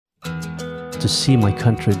to see my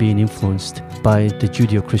country being influenced by the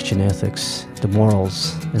Judeo-Christian ethics, the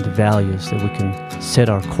morals, and the values that we can set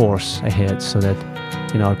our course ahead so that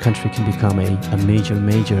our country can become a major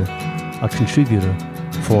contributor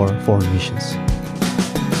for foreign missions.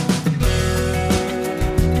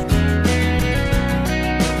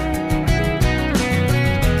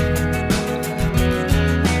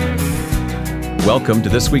 Welcome to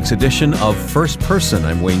this week's edition of First Person.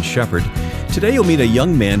 I'm Wayne Shepherd. Today you'll meet a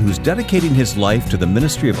young man who's dedicating his life to the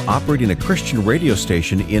ministry of operating a Christian radio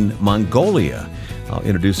station in Mongolia. I'll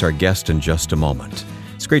introduce our guest in just a moment.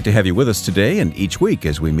 It's great to have you with us today and each week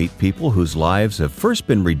as we meet people whose lives have first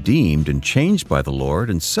been redeemed and changed by the Lord,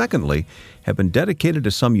 and secondly, have been dedicated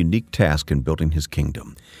to some unique task in building His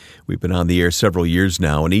kingdom. We've been on the air several years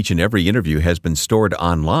now, and each and every interview has been stored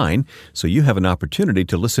online, so you have an opportunity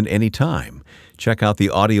to listen anytime. Check out the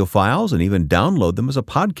audio files and even download them as a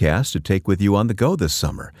podcast to take with you on the go this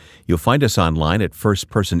summer. You'll find us online at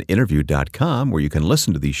firstpersoninterview.com, where you can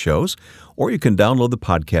listen to these shows, or you can download the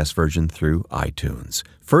podcast version through iTunes.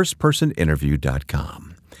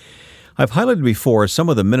 firstpersoninterview.com. I've highlighted before some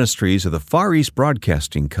of the ministries of the Far East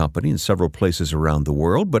Broadcasting Company in several places around the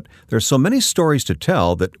world, but there are so many stories to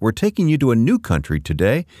tell that we're taking you to a new country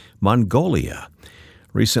today, Mongolia.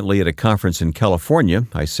 Recently, at a conference in California,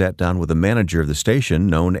 I sat down with the manager of the station,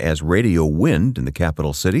 known as Radio Wind in the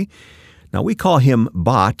capital city. Now, we call him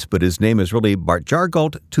Bat, but his name is really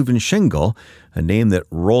Bartjargalt Tuvenshingel, a name that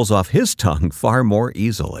rolls off his tongue far more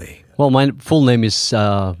easily. Well, my full name is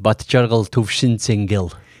Bartjargalt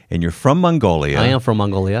Tuvenshingel. And you're from Mongolia. I am from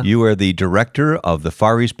Mongolia. You are the director of the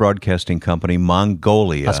Far East Broadcasting Company,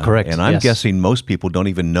 Mongolia. That's correct. And I'm guessing most people don't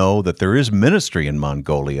even know that there is ministry in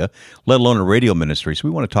Mongolia, let alone a radio ministry. So we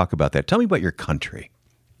want to talk about that. Tell me about your country.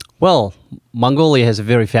 Well, Mongolia has a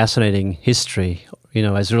very fascinating history,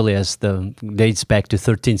 as early as dates back to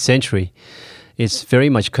 13th century. It's very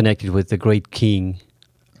much connected with the great king,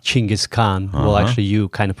 Genghis Khan. Well, actually, you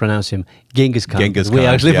kind of pronounce him Genghis Khan. We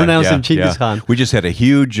actually pronounce him Genghis Khan. We just had a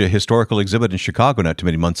huge historical exhibit in Chicago not too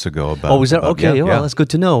many months ago about... Oh, was that? Okay, that's good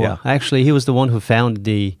to know. Yeah. Actually, he was the one who founded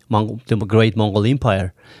the great Mongol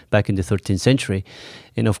Empire back in the 13th century.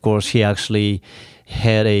 And of course, he actually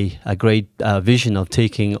had a great vision of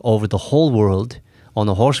taking over the whole world on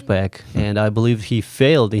a horseback, and I believe he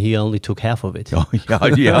failed. He only took half of it. Oh,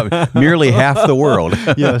 yeah, merely half the world.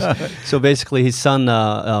 Yes. So basically, his son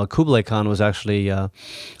Kublai Khan was actually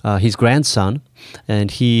his grandson, and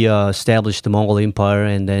he established the Mongol Empire,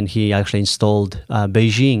 and then he actually installed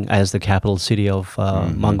Beijing as the capital city of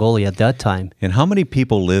Mongolia at that time. And how many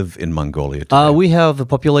people live in Mongolia today? We have a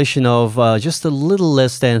population of just a little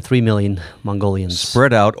less than 3 million Mongolians.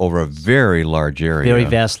 Spread out over a very large area. Very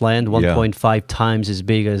vast land, 1.5 times as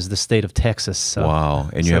big as the state of Texas. So, wow.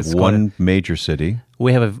 And you have one major city.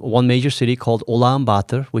 We have one major city called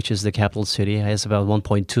Ulaanbaatar, which is the capital city. It has about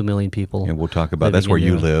 1.2 million people. And we'll talk about that's where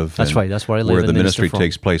you live. That's right. That's where I live. Where the ministry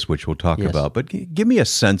takes place, which we'll talk about. But give me a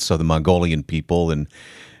sense of the Mongolian people and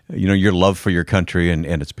your love for your country and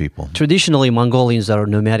its people. Traditionally, Mongolians are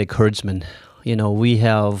nomadic herdsmen. We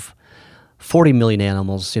have 40 million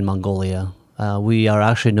animals in Mongolia. We are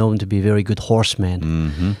actually known to be very good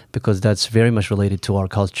horsemen because that's very much related to our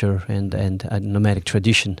culture and nomadic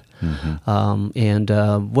tradition.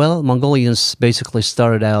 Mongolians basically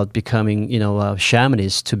started out becoming,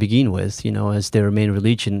 shamanists to begin with, as their main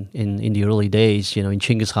religion in the early days, in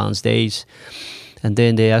Genghis Khan's days. And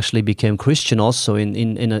then they actually became Christian also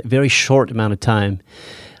in a very short amount of time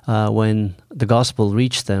when the gospel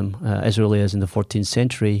reached them as early as in the 14th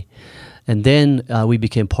century. And then we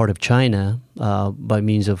became part of China by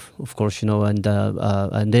means of course, and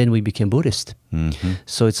then we became Buddhist.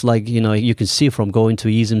 So it's like, you can see from going to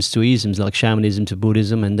isms, like shamanism to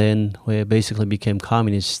Buddhism, and then we basically became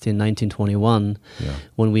communist in 1921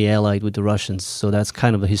 when we allied with the Russians. So that's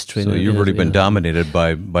kind of the history. So you've already been dominated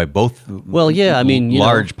by both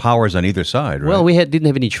large powers on either side, right? Well, we didn't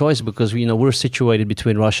have any choice because, we're situated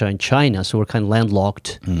between Russia and China, so we're kind of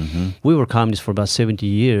landlocked. We were communists for about 70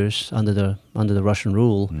 years under the Russian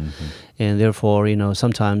rule. And therefore,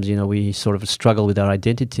 sometimes, we sort of struggle with our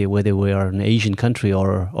identity, whether we are an Asian country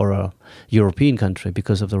or a European country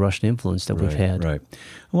because of the Russian influence that we've had. Right.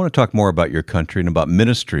 I want to talk more about your country and about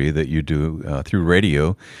ministry that you do through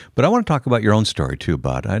radio, but I want to talk about your own story too,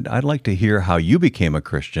 Bud. I'd like to hear how you became a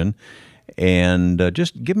Christian and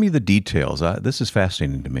just give me the details. This is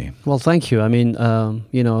fascinating to me. Well, thank you. I mean,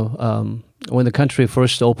 when the country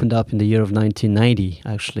first opened up in the year of 1990,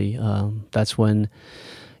 actually, that's when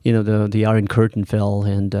the Iron Curtain fell,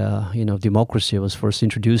 and democracy was first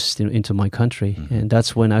introduced into my country, and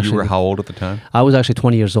that's when actually You were how old at the time? I was actually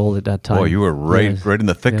 20 years old at that time. Boy, you were right in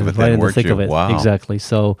the thick of it then, weren't you? Wow. Exactly.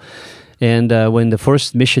 So, and when the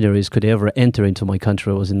first missionaries could ever enter into my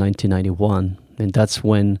country was in 1991, and that's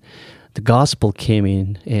when the gospel came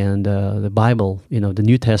in, and the Bible, the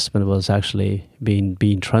New Testament was actually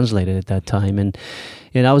being translated at that time, and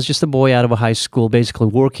I was just a boy out of a high school, basically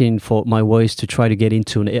working for my ways to try to get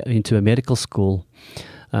into a medical school.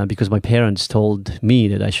 Because my parents told me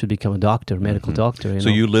that I should become a doctor, medical doctor. So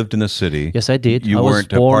you lived in the city. Yes, I did. You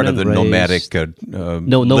weren't a part of the nomadic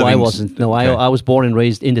No, I wasn't. No, okay. I was born and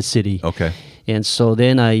raised in the city. Okay. And so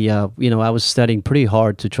then I was studying pretty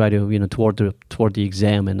hard to try to, toward the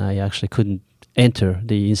exam, and I actually couldn't enter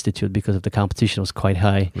the institute because of the competition was quite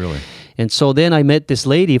high. Really? And so then I met this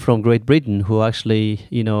lady from Great Britain who actually,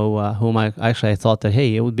 whom I thought that,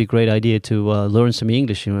 hey, it would be a great idea to learn some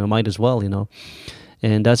English, I might as well,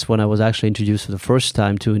 And that's when I was actually introduced for the first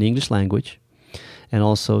time to an English language and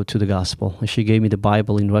also to the gospel. And she gave me the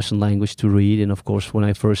Bible in Russian language to read. And of course, when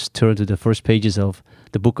I first turned to the first pages of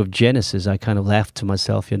the book of Genesis, I kind of laughed to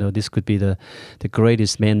myself, this could be the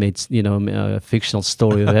greatest man-made, fictional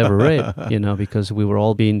story I've ever read, because we were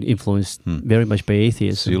all being influenced very much by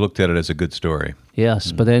atheism. So you looked at it as a good story.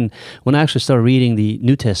 Yes, but then when I actually started reading the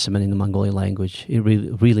New Testament in the Mongolian language, it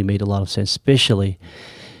really made a lot of sense. Especially,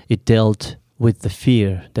 it dealt with the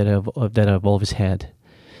fear that I've always had,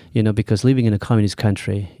 because living in a communist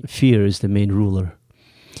country, fear is the main ruler.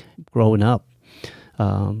 Growing up,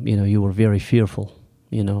 you were very fearful,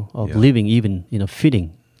 of living, even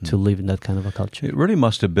fitting to live in that kind of a culture. It really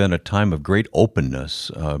must have been a time of great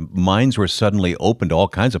openness. Minds were suddenly open to all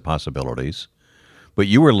kinds of possibilities. But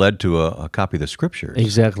you were led to a copy of the Scriptures.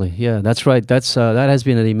 Exactly. Yeah, that's right. That has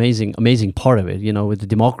been an amazing part of it. With the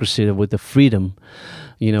democracy, with the freedom.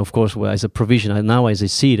 Of course, as a provision. Now, as I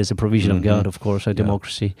see it, as a provision of God. Of course, a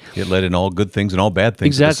democracy. It led in all good things and all bad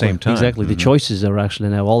things at the same time. Exactly. The choices are actually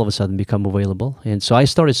now all of a sudden become available, and so I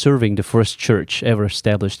started serving the first church ever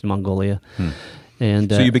established in Mongolia.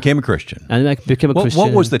 And, so you became a Christian. And I became a Christian.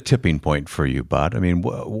 What was the tipping point for you, Bud? I mean,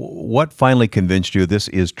 what finally convinced you this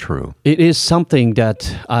is true? It is something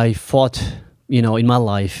that I fought, in my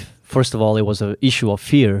life. First of all, it was an issue of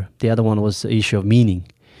fear. The other one was the issue of meaning.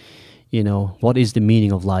 What is the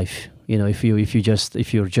meaning of life? If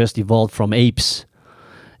you're just evolved from apes,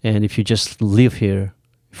 and if you just live here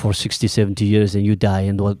for 60, 70 years and you die,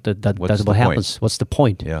 and that's what happens. What's the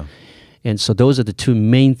point? Yeah. And so those are the two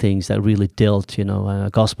main things that really dealt,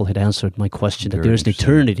 gospel had answered my question, that there is an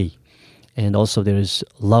eternity, and also there is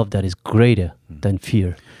love that is greater than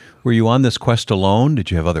fear. Were you on this quest alone?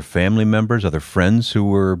 Did you have other family members, other friends who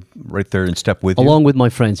were right there in step with you? Along with my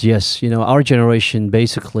friends, yes. Our generation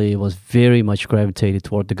basically was very much gravitated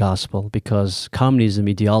toward the gospel because communism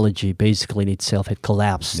ideology basically in itself had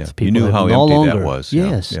collapsed. Yeah. You knew how empty that was.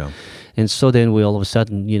 Yes. Yeah. And so then we all of a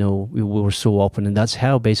sudden, we were so open. And that's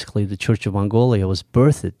how basically the Church of Mongolia was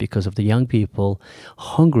birthed, because of the young people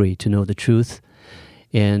hungry to know the truth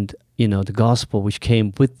and, the gospel which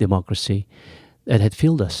came with democracy that had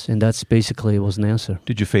filled us. And that's basically was an answer.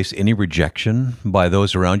 Did you face any rejection by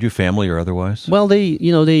those around you, family or otherwise? Well, one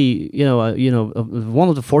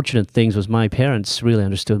of the fortunate things was my parents really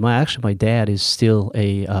understood. My dad is still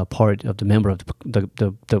a part of the member of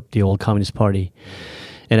the old Communist Party.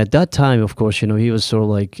 And at that time, of course, he was sort of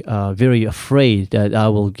like very afraid that I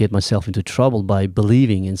will get myself into trouble by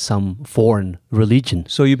believing in some foreign religion.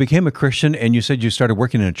 So you became a Christian, and you said you started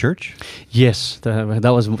working in a church? Yes,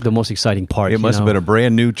 that was the most exciting part. It must have been a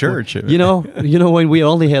brand new church. When we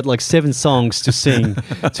only had like 7 songs to sing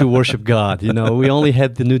to worship God. We only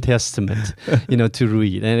had the New Testament, to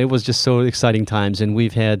read, and it was just so exciting times. And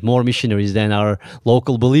we've had more missionaries than our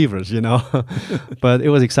local believers, But it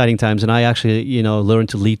was exciting times, and I actually, learned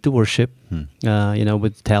to lead the worship,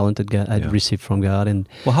 with talent that I'd received from God. And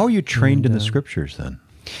well, how are you trained in the Scriptures then?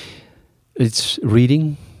 It's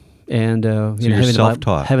reading and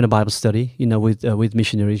having a Bible study, with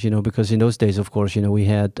missionaries, because in those days, of course, we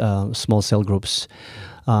had small cell groups.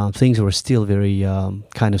 Things were still very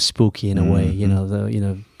kind of spooky in a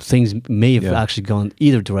way. Things may have actually gone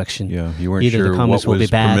either direction. Yeah, you weren't either sure the comments what was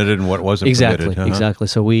permitted and what wasn't permitted. Exactly.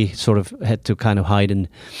 So we sort of had to kind of hide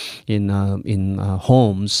in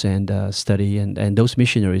homes and study. And those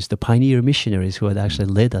missionaries, the pioneer missionaries who had actually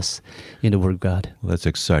led us in the Word of God. Well, that's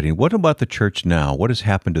exciting. What about the church now? What has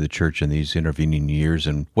happened to the church in these intervening years,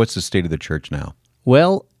 and what's the state of the church now?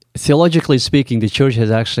 Well, theologically speaking, the church has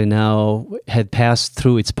actually now had passed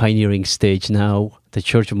through its pioneering stage. Now The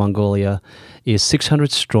Church of Mongolia is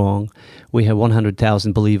 600 strong. We have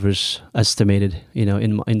 100,000 believers estimated,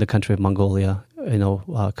 in the country of Mongolia,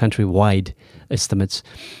 countrywide estimates.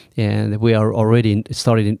 And we are already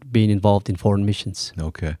started being involved in foreign missions.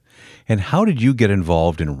 Okay. And how did you get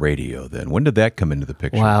involved in radio then? When did that come into the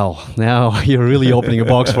picture? Wow. Now you're really opening a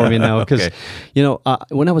box for me now. Because, Okay.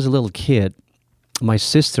 when I was a little kid, my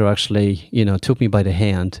sister actually, took me by the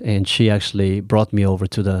hand, and she actually brought me over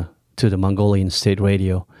to the Mongolian state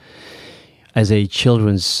radio as a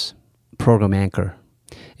children's program anchor.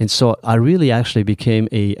 And so I really actually became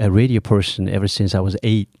a radio person ever since I was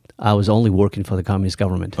 8. I was only working for the communist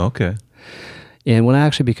government. Okay. And when I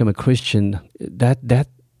actually became a Christian,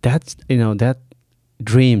 that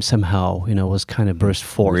dream somehow, was kind of burst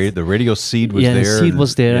forth. The radio seed was there. Yeah, the seed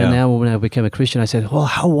was there. Yeah. And now when I became a Christian, I said, well,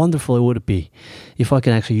 how wonderful it would be if I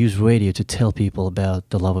can actually use radio to tell people about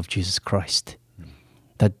the love of Jesus Christ,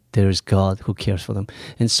 that there is God who cares for them.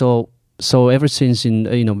 And so ever since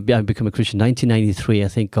I became a Christian in 1993, I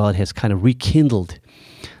think God has kind of rekindled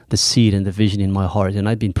the seed and the vision in my heart. And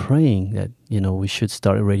I've been praying that, we should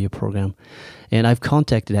start a radio program. And I've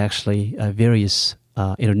contacted actually various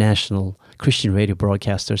international Christian radio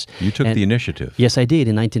broadcasters. You took the initiative. Yes, I did.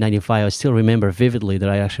 In 1995, I still remember vividly that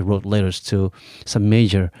I actually wrote letters to some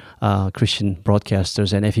major Christian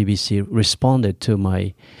broadcasters, and FEBC responded to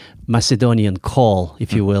my Macedonian call,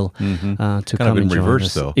 if you will, to kind come of in and join reverse,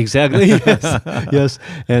 us. though. Exactly. Yes. Yes.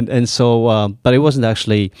 And so, but it wasn't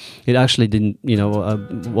actually. It actually didn't.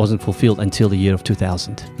 Wasn't fulfilled until the year of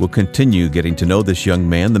 2000. We'll continue getting to know this young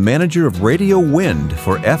man, the manager of Radio Wind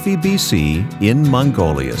for FEBC in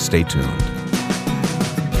Mongolia. Stay tuned.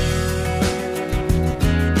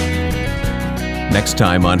 Next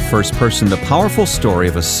time on First Person, the powerful story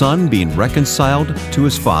of a son being reconciled to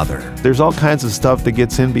his father. There's all kinds of stuff that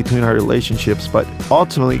gets in between our relationships, but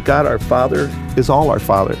ultimately, God our Father is all our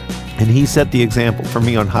Father. And He set the example for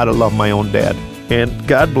me on how to love my own dad. And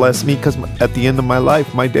God blessed me because at the end of my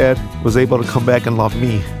life, my dad was able to come back and love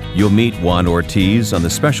me. You'll meet Juan Ortiz on the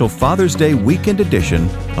special Father's Day weekend edition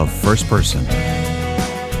of First Person.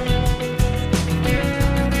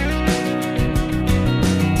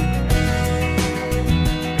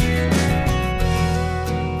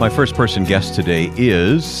 My first person guest today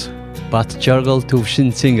is... Bat Jargal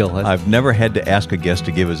Tuvshin Single. I've never had to ask a guest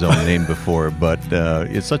to give his own name before, but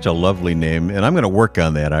it's such a lovely name, and I'm going to work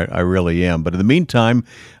on that. I really am. But in the meantime,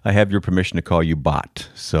 I have your permission to call you Bat.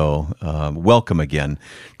 So welcome again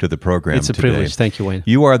to the program. It's a privilege. Thank you, Wayne.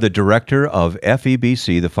 You are the director of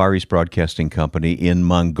FEBC, the Far East Broadcasting Company in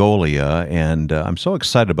Mongolia, and I'm so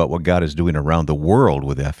excited about what God is doing around the world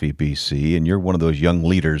with FEBC, and you're one of those young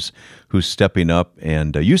leaders who's stepping up,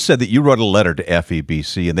 and you said that you wrote a letter to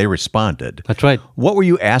FEBC, and they responded. That's right. What were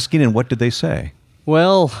you asking, and what did they say?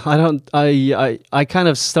 Well, I kind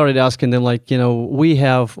of started asking them, we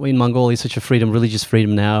have in Mongolia such a freedom, religious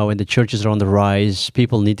freedom now, and the churches are on the rise.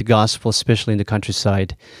 People need the gospel, especially in the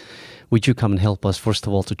countryside. Would you come and help us, first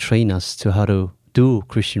of all, to train us to how to do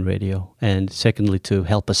Christian radio, and secondly, to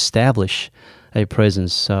help establish a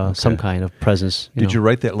presence, some kind of presence. Did you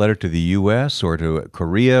write that letter to the U.S. or to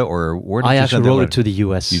Korea, or where did I you actually send that wrote letter? it to the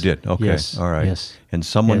U.S. You did? Okay. Yes. All right. Yes. And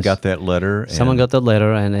someone Yes. got that letter? Someone got that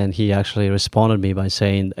letter, and he actually responded me by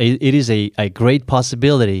saying, it is a great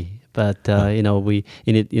possibility, but,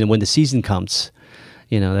 when the season comes,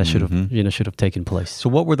 that should have taken place. So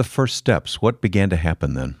what were the first steps? What began to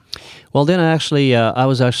happen then? Well, then I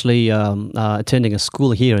was actually attending a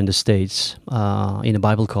school here in the States, in a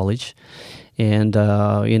Bible college. And,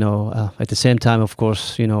 at the same time, of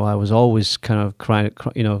course, I was always kind of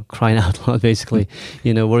crying out loud, basically,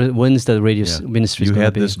 when's the radio ministry You going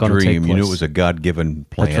had to this take place? dream. You knew it was a God-given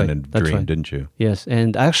plan and That's dream, right. didn't you? Yes,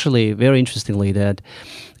 and actually, very interestingly, that,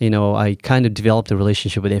 I kind of developed a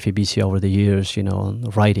relationship with FEBC over the years,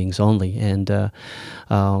 writings only, and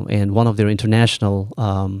one of their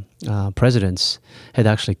international presidents had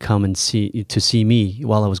actually come and see me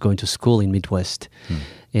while I was going to school in Midwest,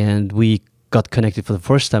 and we got connected for the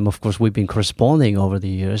first time. Of course, we've been corresponding over the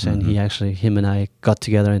years, and him and I got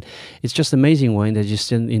together, and it's just amazing, Wayne, that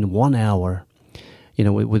just in 1 hour,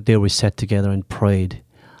 we sat together and prayed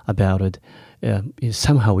about it.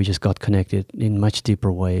 Somehow we just got connected in much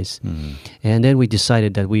deeper ways. And then we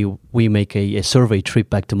decided that we make a survey trip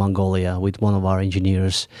back to Mongolia with one of our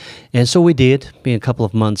engineers. And so we did. In a couple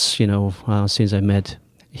of months, since I met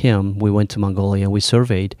him, we went to Mongolia and we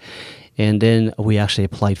surveyed. And then we actually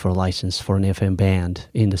applied for a license for an FM band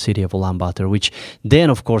in the city of Ulaanbaatar, which then,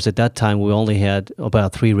 of course, at that time, we only had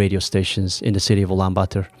about 3 radio stations in the city of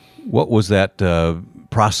Ulaanbaatar. What was that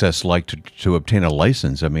process like to obtain a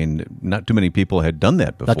license? I mean, not too many people had done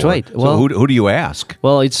that before. That's right. So Well, who do you ask?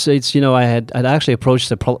 Well, it's I'd actually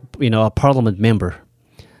approached a parliament member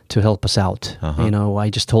to help us out. I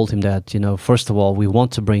just told him that first of all, we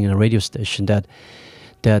want to bring in a radio station that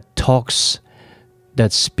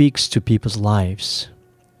speaks to people's lives.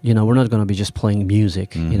 We're not going to be just playing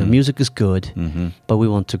music. Music is good, but we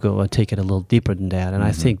want to go take it a little deeper than that. And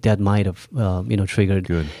I think that might have, triggered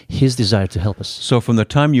his desire to help us. So from the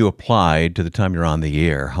time you applied to the time you're on the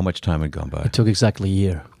air, how much time had gone by? It took exactly a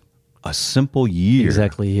year. A simple year.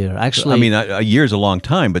 Exactly a year. Actually, I mean, a year's a long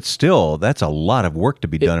time, but still, that's a lot of work to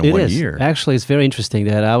be done in 1 year. Actually, it's very interesting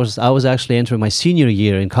that I was actually entering my senior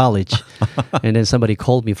year in college, and then somebody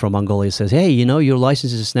called me from Mongolia and says, "Hey, your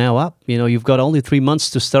license is now up. You've got only 3 months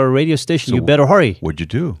to start a radio station. So you better hurry." What'd you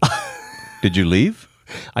do? Did you leave?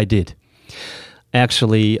 I did.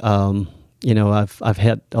 Actually, I've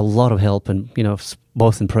had a lot of help, and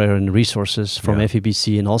both in prayer and resources from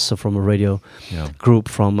FEBC and also from a radio group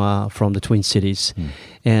from the Twin Cities,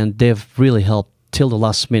 and they've really helped till the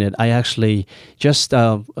last minute. I actually just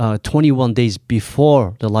 21 days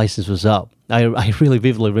before the license was up, I really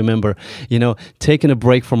vividly remember, taking a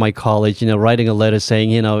break from my college, writing a letter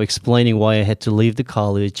saying, explaining why I had to leave the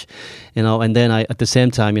college, and then at the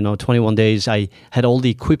same time, 21 days, I had all the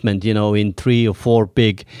equipment, in 3 or 4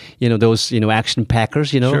 big, those, action packers,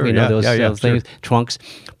 Sure, those things, sure. trunks,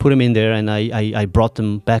 put them in there, and I brought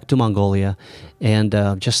them back to Mongolia, and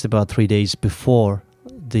just about 3 days before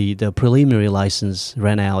the preliminary license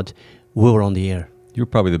ran out, we were on the air. You were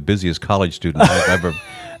probably the busiest college student I've ever.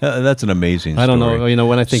 That's an amazing story. I don't know.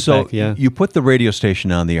 When I think back, yeah. You put the radio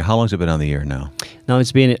station on the air. How long has it been on the air now? Now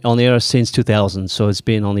it's been on the air since 2000, so it's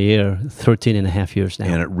been on the air 13 and a half years now.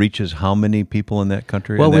 And it reaches how many people in that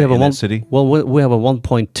country? Well, in that city? Well, we have a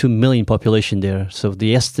 1.2 million population there, so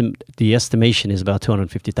the estimation is about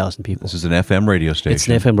 250,000 people. This is an FM radio station. It's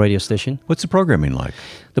an FM radio station. What's the programming like?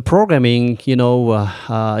 The programming,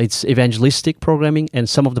 it's evangelistic programming, and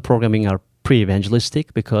some of the programming are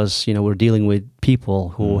pre-evangelistic because we're dealing with people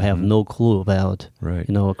who have no clue about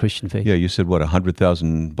Christian faith. Yeah, you said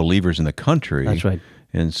 100,000 believers in the country. That's right.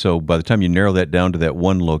 And so by the time you narrow that down to that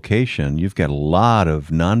one location, you've got a lot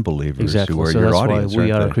of non-believers who are your audience. Why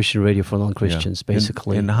we are a Christian radio for non-Christians,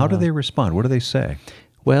 basically. And how do they respond? What do they say?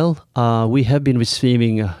 Well, we have been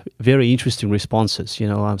receiving very interesting responses.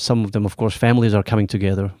 Some of them, of course, families are coming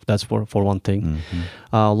together. That's for one thing.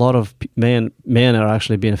 A lot of men are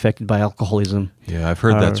actually being affected by alcoholism. Yeah, I've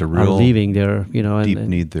heard that's a real are leaving their, deep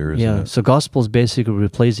need there. Isn't it? So gospel is basically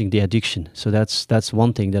replacing the addiction. So that's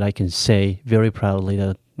one thing that I can say very proudly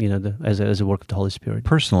that as a work of the Holy Spirit.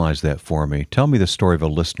 Personalize that for me. Tell me the story of a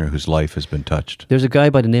listener whose life has been touched. There's a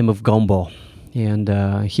guy by the name of Gombo, and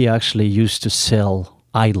he actually used to sell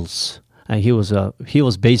idols, and he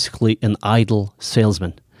was basically an idol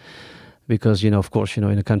salesman, because of course in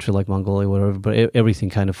a country like Mongolia where everything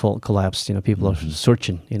kind of collapsed, people are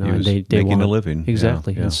searching, and they making want a living.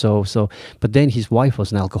 exactly. Yeah. And so but then his wife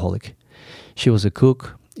was an alcoholic. She was a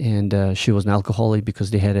cook, and she was an alcoholic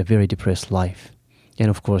because they had a very depressed life. And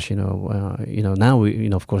of course, now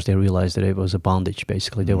of course they realized that it was a bondage.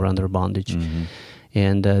 Basically, they were under bondage.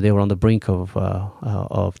 And they were on the brink of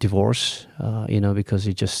divorce, because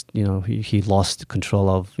he lost control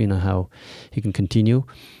of how he can continue.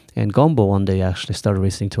 And Gombo one day actually started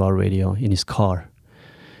listening to our radio in his car,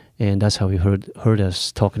 and that's how he heard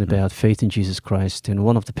us talking about faith in Jesus Christ. And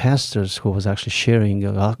one of the pastors who was actually sharing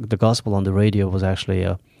the gospel on the radio was actually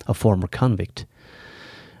a former convict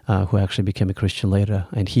who actually became a Christian later,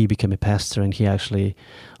 and he became a pastor, and he actually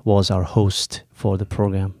was our host for the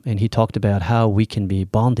program. And he talked about how we can be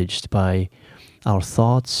bondaged by our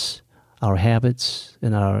thoughts, our habits,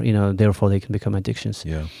 and our, therefore they can become addictions.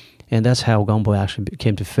 Yeah. And that's how Gombo actually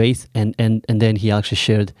came to faith. And then he actually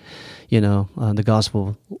shared, the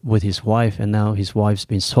gospel with his wife, and now his wife's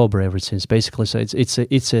been sober ever since. Basically, so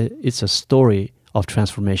it's a story of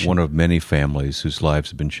transformation. One of many families whose lives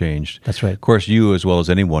have been changed. That's right. Of course, you as well as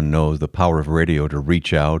anyone knows the power of radio to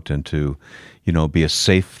reach out and to, be a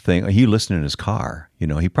safe thing. He listened in his car.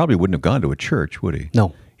 He probably wouldn't have gone to a church, would he?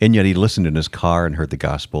 No. And yet he listened in his car and heard the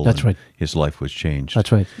gospel. That's right. His life was changed.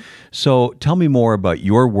 That's right. So tell me more about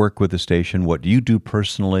your work with the station, what you do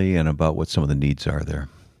personally, and about what some of the needs are there.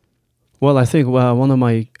 Well, I think one of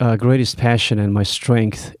my greatest passion and my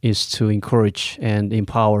strength is to encourage and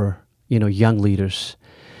empower young leaders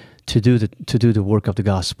to do the work of the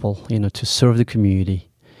gospel, to serve the community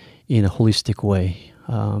in a holistic way,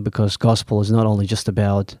 because gospel is not only just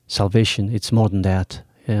about salvation; it's more than that.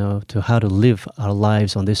 to how to live our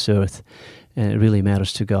lives on this earth, and it really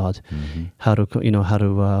matters to God. How to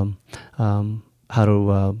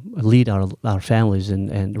lead our families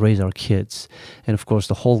and raise our kids, and of course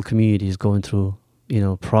the whole community is going through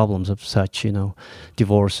problems of such,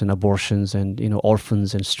 divorce and abortions and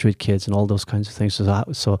orphans and street kids and all those kinds of things.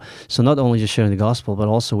 So not only just sharing the gospel, but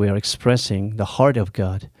also we are expressing the heart of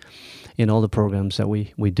God in all the programs that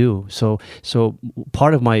we do. So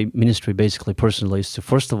part of my ministry, basically personally, is to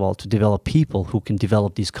first of all to develop people who can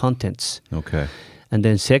develop these contents. Okay. And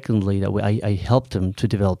then secondly, that I help them to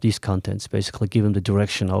develop these contents, basically give them the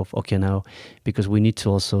direction of, okay, now, because we need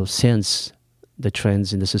to also sense the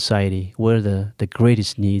trends in the society, where the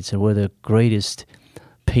greatest needs and where the greatest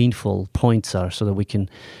painful points are, so that we can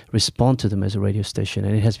respond to them as a radio station.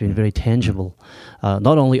 And it has been very tangible,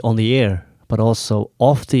 not only on the air, but also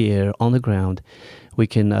off the air, on the ground. We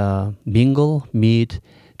can mingle, meet,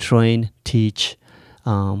 train, teach,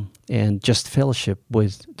 and just fellowship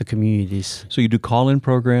with the communities. So you do call-in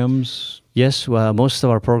programs? Yes, most of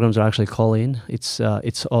our programs are actually call-in. It's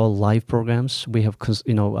all live programs. We have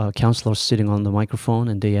counselors sitting on the microphone,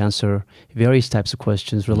 and they answer various types of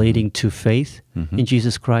questions relating to faith in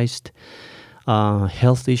Jesus Christ,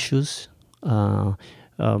 health issues,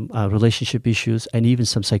 relationship issues, and even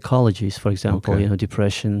some psychologies, for example,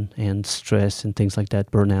 depression and stress and things like that,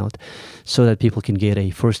 burnout, so that people can get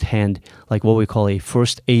a first-hand, like what we call a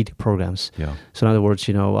first aid programs. Yeah. So in other words,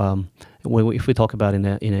 if we talk about in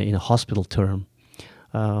a hospital term,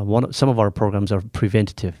 some of our programs are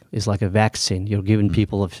preventative. It's like a vaccine. You're giving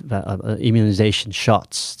people immunization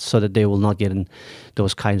shots so that they will not get in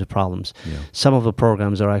those kinds of problems. Yeah. Some of the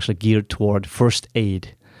programs are actually geared toward first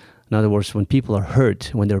aid. In other words, when people are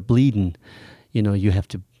hurt, when they're bleeding, you have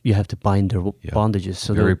to bind their bondages.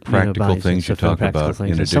 So very practical things you talk about.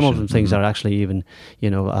 And some of them things are actually even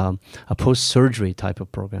a post-surgery type of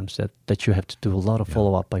programs that you have to do a lot of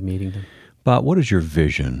follow-up by meeting them. Bob, what is your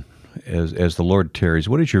vision as the Lord tarries?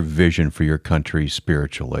 What is your vision for your country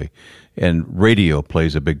spiritually? And radio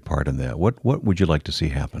plays a big part in that. What would you like to see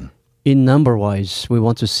happen? In number-wise, we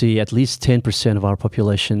want to see at least 10% of our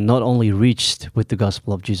population not only reached with the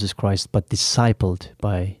gospel of Jesus Christ, but discipled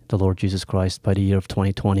by the Lord Jesus Christ by the year of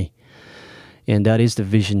 2020. And that is the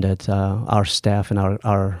vision that our staff and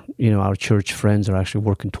our church friends are actually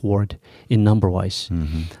working toward in number-wise.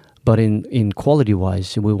 Mm-hmm. But in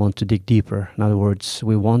quality-wise, we want to dig deeper. In other words,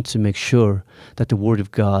 we want to make sure that the Word of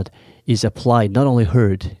God is applied, not only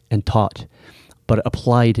heard and taught, but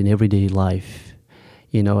applied in everyday life.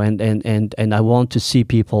 And I want to see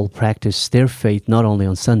people practice their faith not only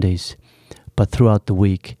on Sundays, but throughout the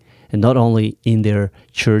week, and not only in their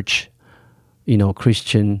church,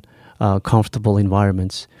 Christian, comfortable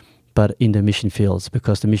environments, but in the mission fields,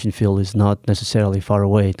 because the mission field is not necessarily far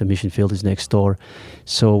away. The mission field is next door.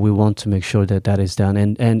 So we want to make sure that is done.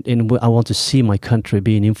 And I want to see my country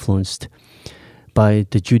being influenced by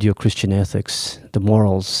the Judeo-Christian ethics, the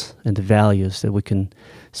morals, and the values, that we can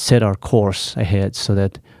set our course ahead so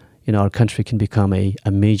that our country can become a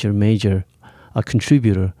major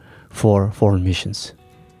contributor for foreign missions.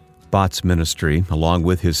 Bot's ministry, along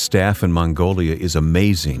with his staff in Mongolia, is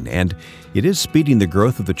amazing, and it is speeding the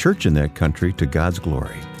growth of the church in that country to God's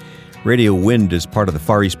glory. Radio Wind is part of the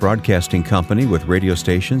Far East Broadcasting Company, with radio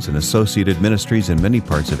stations and associated ministries in many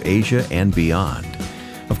parts of Asia and beyond.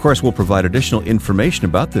 Of course, we'll provide additional information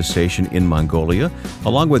about this station in Mongolia,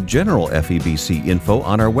 along with general FEBC info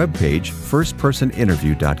on our webpage,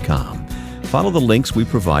 firstpersoninterview.com. Follow the links we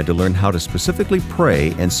provide to learn how to specifically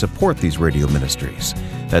pray and support these radio ministries.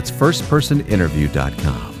 That's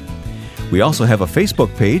firstpersoninterview.com. We also have a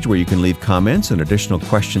Facebook page where you can leave comments and additional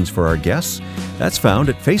questions for our guests. That's found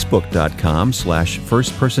at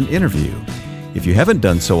facebook.com/firstpersoninterview. If you haven't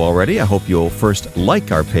done so already, I hope you'll first like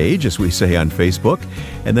our page, as we say on Facebook,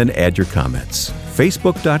 and then add your comments.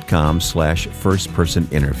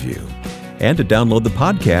 Facebook.com/firstpersoninterview. And to download the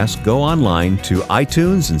podcast, go online to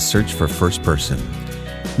iTunes and search for First Person.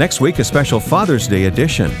 Next week, a special Father's Day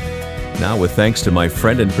edition. Now, with thanks to my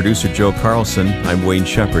friend and producer Joe Carlson, I'm Wayne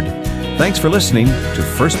Shepherd. Thanks for listening to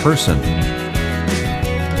First Person.